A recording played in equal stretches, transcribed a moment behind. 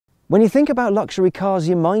When you think about luxury cars,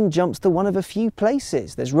 your mind jumps to one of a few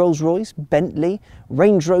places. There's Rolls-Royce, Bentley,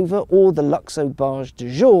 Range Rover, or the Luxo barge du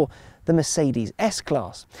jour, the Mercedes S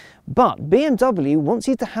Class. But BMW wants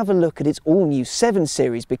you to have a look at its all-new 7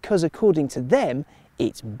 Series because according to them,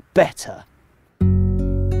 it's better.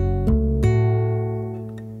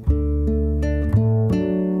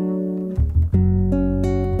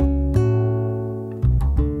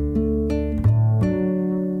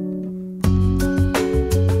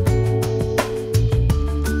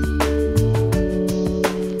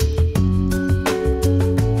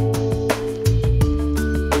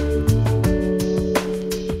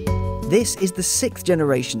 This is the 6th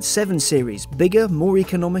generation 7 Series, bigger, more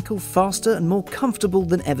economical, faster and more comfortable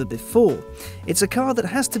than ever before. It's a car that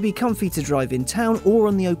has to be comfy to drive in town or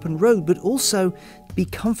on the open road, but also be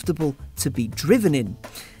comfortable to be driven in.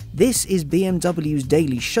 This is BMW's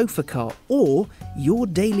daily chauffeur car, or your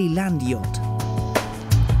daily land yacht.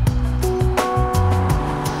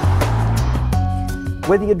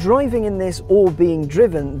 Whether you're driving in this or being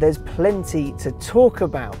driven, there's plenty to talk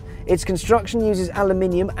about. Its construction uses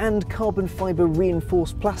aluminium and carbon fibre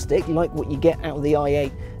reinforced plastic, like what you get out of the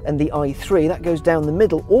i8 and the i3. That goes down the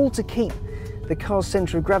middle, all to keep the car's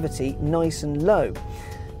centre of gravity nice and low.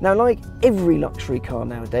 Now, like every luxury car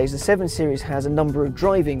nowadays, the 7 Series has a number of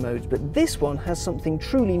driving modes, but this one has something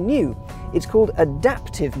truly new. It's called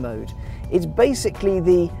adaptive mode. It's basically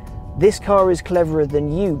the "this car is cleverer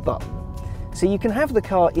than you" button. So you can have the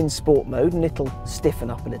car in sport mode and it'll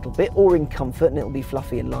stiffen up a little bit, or in comfort and it'll be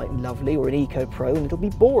fluffy and light and lovely, or in Eco Pro and it'll be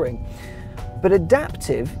boring. But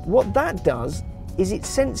adaptive, what that does is it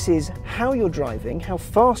senses how you're driving, how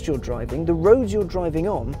fast you're driving, the roads you're driving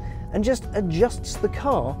on, and just adjusts the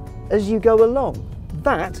car as you go along.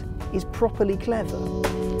 That is properly clever.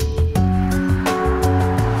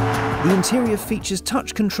 The interior features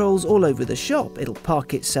touch controls all over the shop. It'll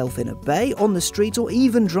park itself in a bay, on the street, or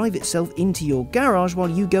even drive itself into your garage while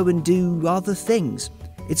you go and do other things.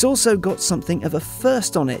 It's also got something of a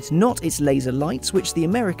first on it, not its laser lights, which the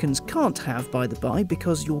Americans can't have by the by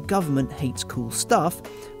because your government hates cool stuff,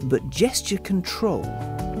 but gesture control.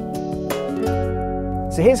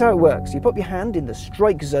 So here's how it works. You pop your hand in the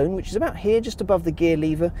strike zone, which is about here, just above the gear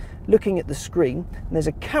lever, looking at the screen, and there's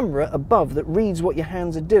a camera above that reads what your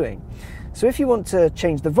hands are doing. So if you want to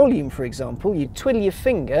change the volume, for example, you twiddle your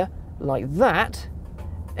finger like that,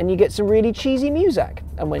 and you get some really cheesy music.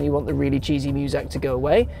 And when you want the really cheesy music to go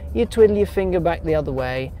away, you twiddle your finger back the other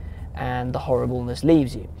way, and the horribleness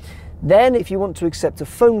leaves you. Then, if you want to accept a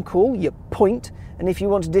phone call, you point, and if you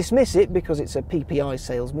want to dismiss it because it's a PPI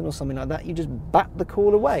salesman or something like that, you just bat the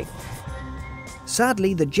call away.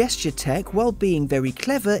 Sadly, the gesture tech, while being very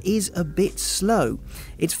clever, is a bit slow.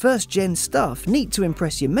 It's first-gen stuff, neat to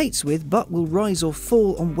impress your mates with, but will rise or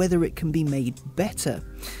fall on whether it can be made better.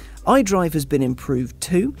 iDrive has been improved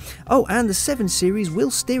too. Oh, and the 7 Series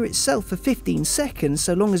will steer itself for 15 seconds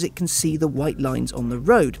so long as it can see the white lines on the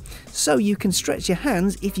road. So you can stretch your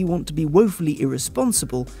hands if you want to be woefully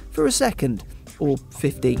irresponsible for a second, or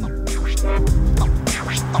 15.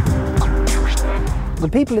 The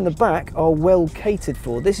people in the back are well catered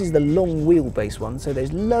for. This is the long wheelbase one, so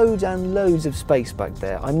there's loads and loads of space back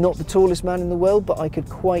there. I'm not the tallest man in the world, but I could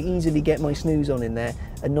quite easily get my snooze on in there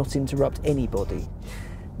and not interrupt anybody.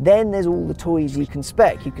 Then there's all the toys you can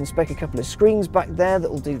spec. You can spec a couple of screens back there that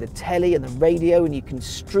will do the telly and the radio, and you can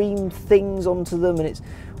stream things onto them, and it's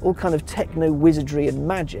all kind of techno wizardry and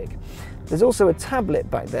magic. There's also a tablet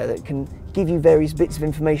back there that can give you various bits of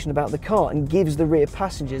information about the car and gives the rear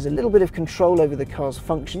passengers a little bit of control over the car's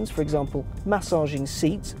functions. For example, massaging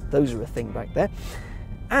seats, those are a thing back there.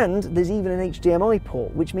 And there's even an HDMI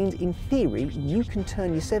port, which means in theory you can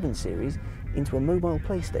turn your 7 Series into a mobile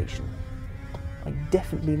PlayStation. I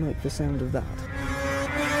definitely like the sound of that.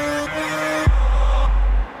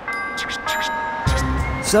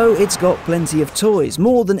 So it's got plenty of toys,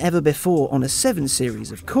 more than ever before on a 7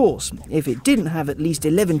 Series, of course. If it didn't have at least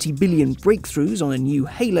 11 billion breakthroughs on a new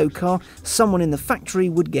Halo car, someone in the factory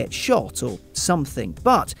would get shot or something.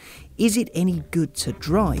 But is it any good to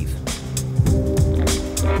drive?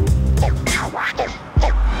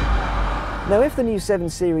 Now, if the new 7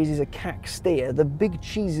 Series is a cack steer, the big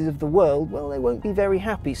cheeses of the world, well, they won't be very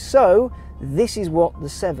happy. So this is what the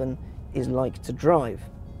 7 is like to drive.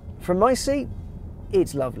 From my seat,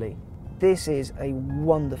 it's lovely. This is a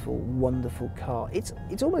wonderful, wonderful car. It's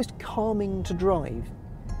almost calming to drive.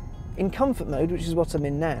 In comfort mode, which is what I'm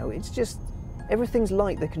in now, it's just, everything's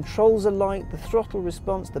light. The controls are light, the throttle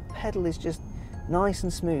response, the pedal is just nice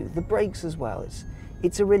and smooth. The brakes as well.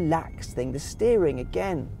 It's a relaxed thing. The steering,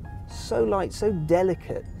 again, so light, so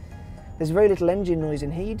delicate. There's very little engine noise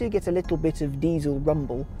in here. You do get a little bit of diesel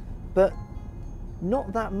rumble, but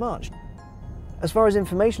not that much. As far as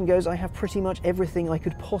information goes, I have pretty much everything I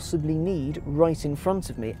could possibly need right in front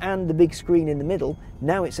of me, and the big screen in the middle.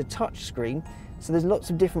 Now it's a touch screen, so there's lots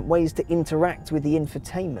of different ways to interact with the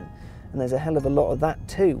infotainment. And there's a hell of a lot of that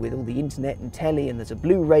too, with all the internet and telly, and there's a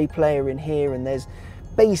Blu-ray player in here, and there's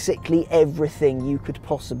basically everything you could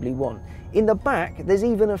possibly want. In the back, there's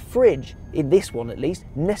even a fridge, in this one at least,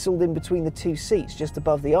 nestled in between the two seats, just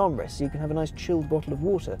above the armrest, so you can have a nice chilled bottle of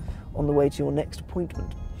water on the way to your next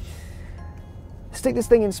appointment. Stick this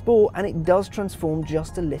thing in sport and it does transform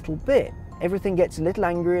just a little bit. Everything gets a little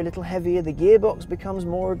angrier, a little heavier, the gearbox becomes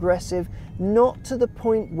more aggressive, not to the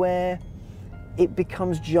point where it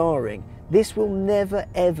becomes jarring. This will never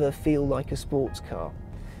ever feel like a sports car.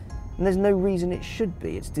 And there's no reason it should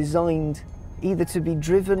be. It's designed either to be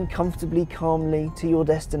driven comfortably, calmly to your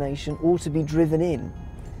destination, or to be driven in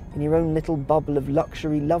your own little bubble of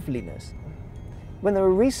luxury loveliness. When they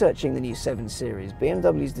were researching the new 7 Series,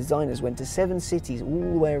 BMW's designers went to 7 cities all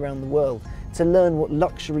the way around the world to learn what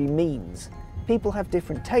luxury means. People have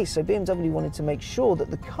different tastes, so BMW wanted to make sure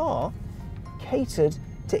that the car catered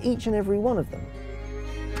to each and every one of them.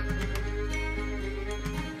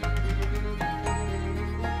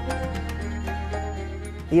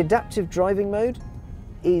 The adaptive driving mode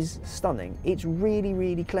is stunning. It's really,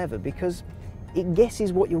 really clever because it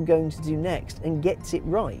guesses what you're going to do next and gets it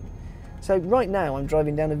right. So right now I'm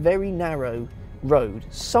driving down a very narrow road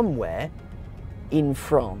somewhere in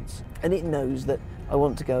France, and it knows that I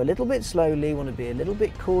want to go a little bit slowly, want to be a little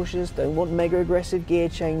bit cautious, don't want mega aggressive gear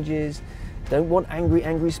changes, don't want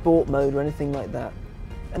angry sport mode or anything like that.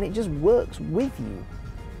 And it just works with you.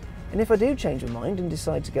 And if I do change my mind and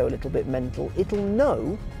decide to go a little bit mental, it'll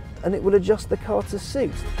know and it will adjust the car to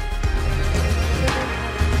suit.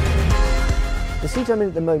 The seat I'm in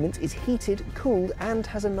at the moment is heated, cooled, and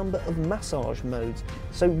has a number of massage modes.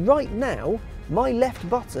 So right now, my left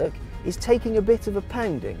buttock is taking a bit of a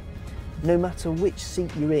pounding. No matter which seat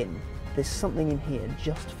you're in, there's something in here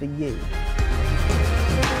just for you.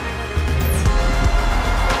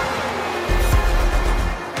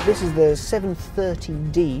 This is the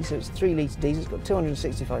 730D, so it's 3 litre diesel, it's got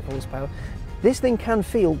 265 horsepower. This thing can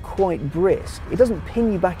feel quite brisk. It doesn't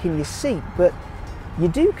pin you back in your seat, but you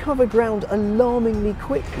do cover ground alarmingly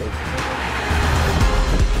quickly.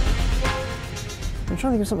 I'm trying to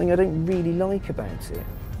think of something I don't really like about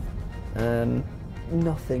it.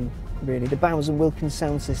 Nothing really. The Bowers & Wilkins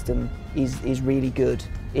sound system is really good.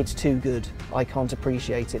 It's too good. I can't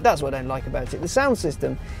appreciate it. That's what I don't like about it. The sound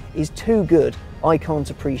system is too good. I can't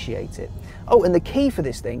appreciate it. Oh, and the key for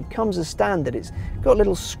this thing comes as standard. It's got a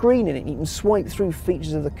little screen in it. You can swipe through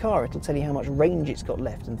features of the car. It'll tell you how much range it's got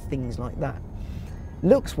left and things like that.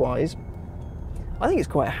 Looks wise, I think it's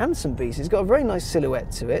quite a handsome piece. It's got a very nice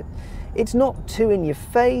silhouette to it. It's not too in your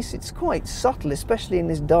face. It's quite subtle, especially in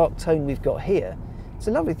this dark tone we've got here. It's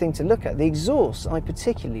a lovely thing to look at. The exhausts I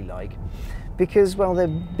particularly like because, well, they're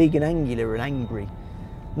big and angular and angry.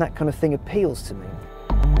 And that kind of thing appeals to me.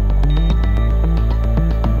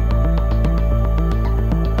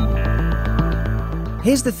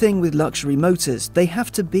 Here's the thing with luxury motors. They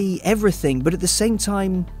have to be everything, but at the same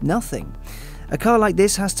time, nothing. A car like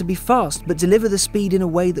this has to be fast, but deliver the speed in a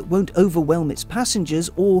way that won't overwhelm its passengers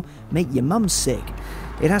or make your mum sick.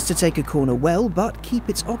 It has to take a corner well, but keep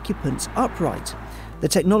its occupants upright. The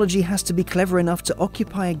technology has to be clever enough to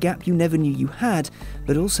occupy a gap you never knew you had,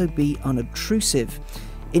 but also be unobtrusive.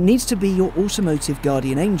 It needs to be your automotive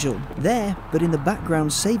guardian angel, there, but in the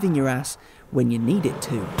background saving your ass when you need it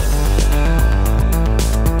to.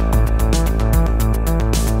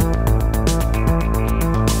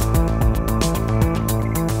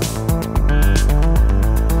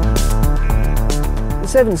 The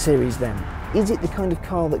 7 Series then, is it the kind of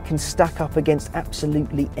car that can stack up against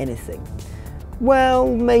absolutely anything?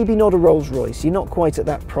 Well, maybe not a Rolls-Royce. You're not quite at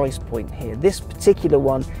that price point here. This particular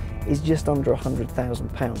one is just under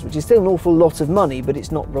 £100,000, which is still an awful lot of money, but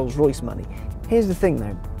it's not Rolls-Royce money. Here's the thing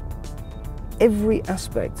though, every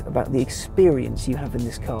aspect about the experience you have in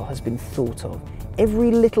this car has been thought of.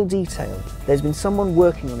 Every little detail, there's been someone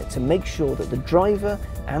working on it to make sure that the driver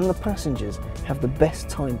and the passengers have the best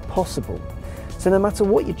time possible. So no matter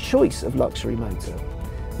what your choice of luxury motor,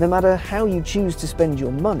 no matter how you choose to spend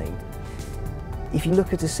your money, if you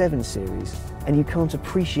look at a 7 Series and you can't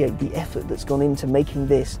appreciate the effort that's gone into making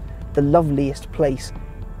this the loveliest place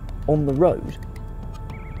on the road,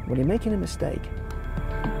 well, you're making a mistake.